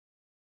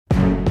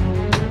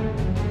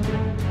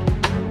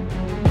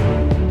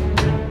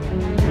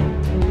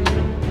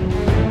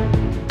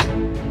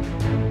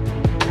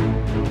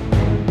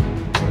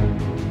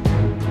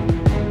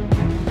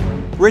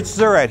Rich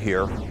Zurat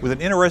here with an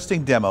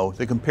interesting demo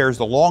that compares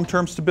the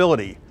long-term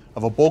stability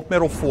of a bulk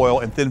metal foil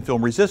and thin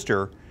film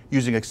resistor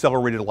using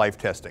accelerated life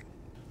testing.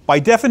 By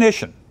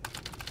definition,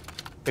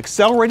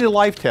 accelerated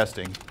life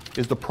testing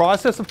is the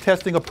process of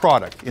testing a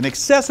product in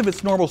excess of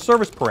its normal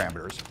service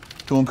parameters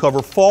to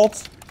uncover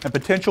faults and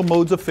potential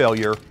modes of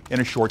failure in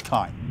a short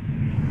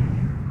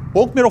time.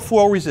 Bulk metal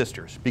foil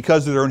resistors,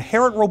 because of their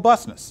inherent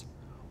robustness,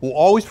 will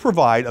always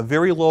provide a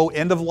very low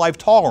end-of-life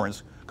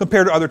tolerance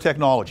compared to other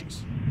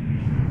technologies.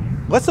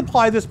 Let's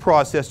apply this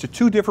process to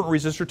two different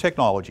resistor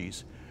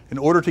technologies in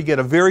order to get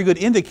a very good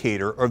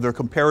indicator of their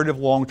comparative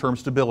long-term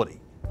stability.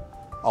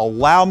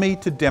 Allow me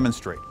to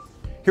demonstrate.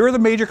 Here are the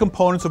major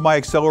components of my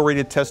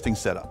accelerated testing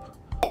setup: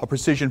 a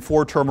precision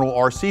 4-terminal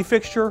RC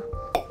fixture,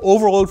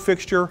 overload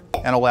fixture,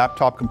 and a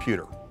laptop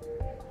computer.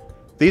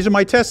 These are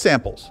my test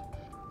samples: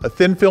 a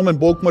thin film and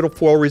bulk metal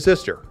foil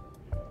resistor.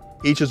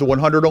 Each is a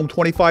 100 ohm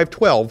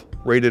 2512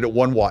 rated at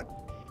 1 watt.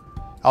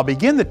 I'll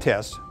begin the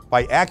test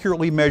by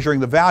accurately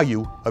measuring the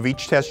value of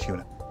each test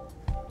unit.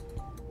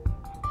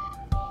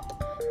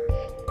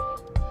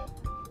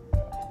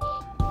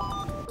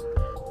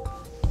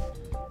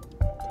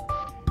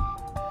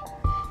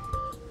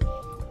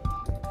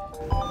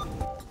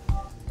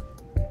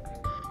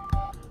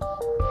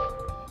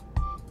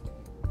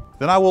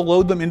 Then I will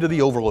load them into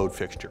the overload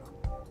fixture.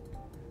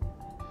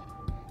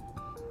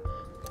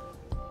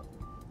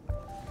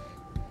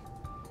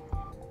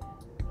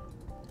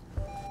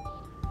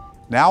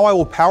 Now I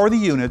will power the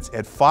units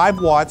at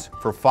 5 watts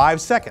for 5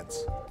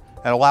 seconds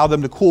and allow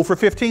them to cool for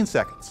 15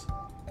 seconds.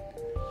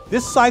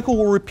 This cycle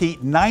will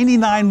repeat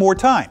 99 more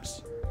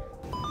times.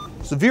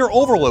 Severe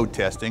overload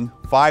testing,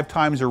 5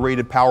 times their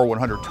rated power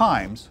 100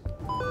 times,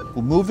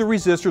 will move the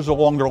resistors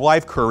along their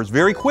life curves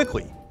very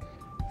quickly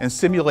and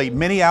simulate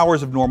many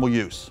hours of normal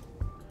use.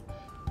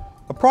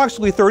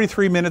 Approximately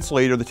 33 minutes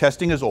later, the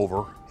testing is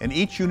over and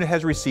each unit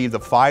has received a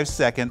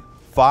 5-second,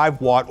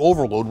 5-watt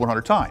overload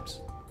 100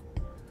 times.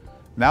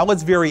 Now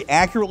let's very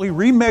accurately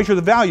remeasure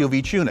the value of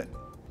each unit.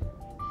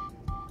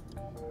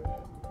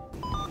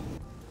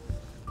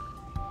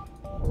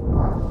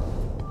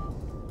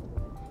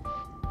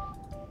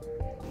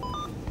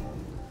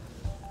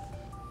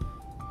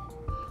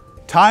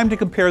 Time to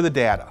compare the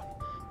data.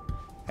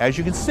 As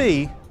you can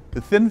see,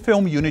 the thin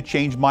film unit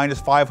changed minus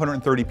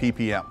 530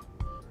 ppm,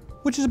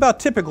 which is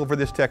about typical for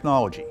this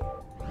technology.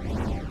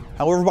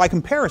 However, by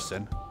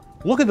comparison,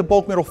 look at the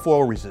bulk metal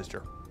foil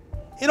resistor.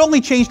 It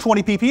only changed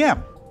 20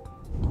 ppm.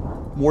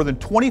 More than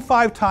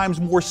 25 times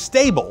more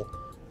stable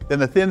than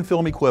the thin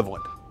film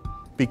equivalent.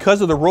 Because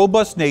of the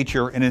robust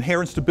nature and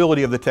inherent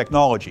stability of the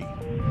technology,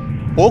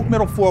 bulk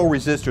metal foil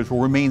resistors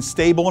will remain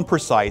stable and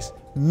precise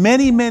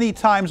many, many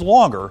times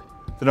longer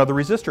than other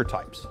resistor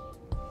types.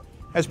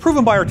 As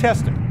proven by our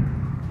testing,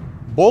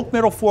 bulk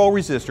metal foil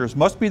resistors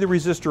must be the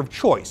resistor of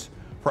choice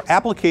for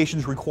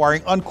applications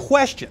requiring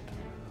unquestioned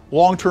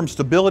long-term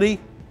stability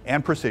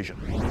and precision.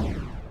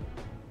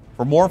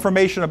 For more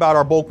information about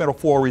our bulk metal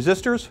foil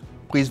resistors,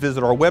 please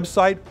visit our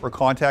website or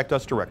contact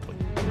us directly.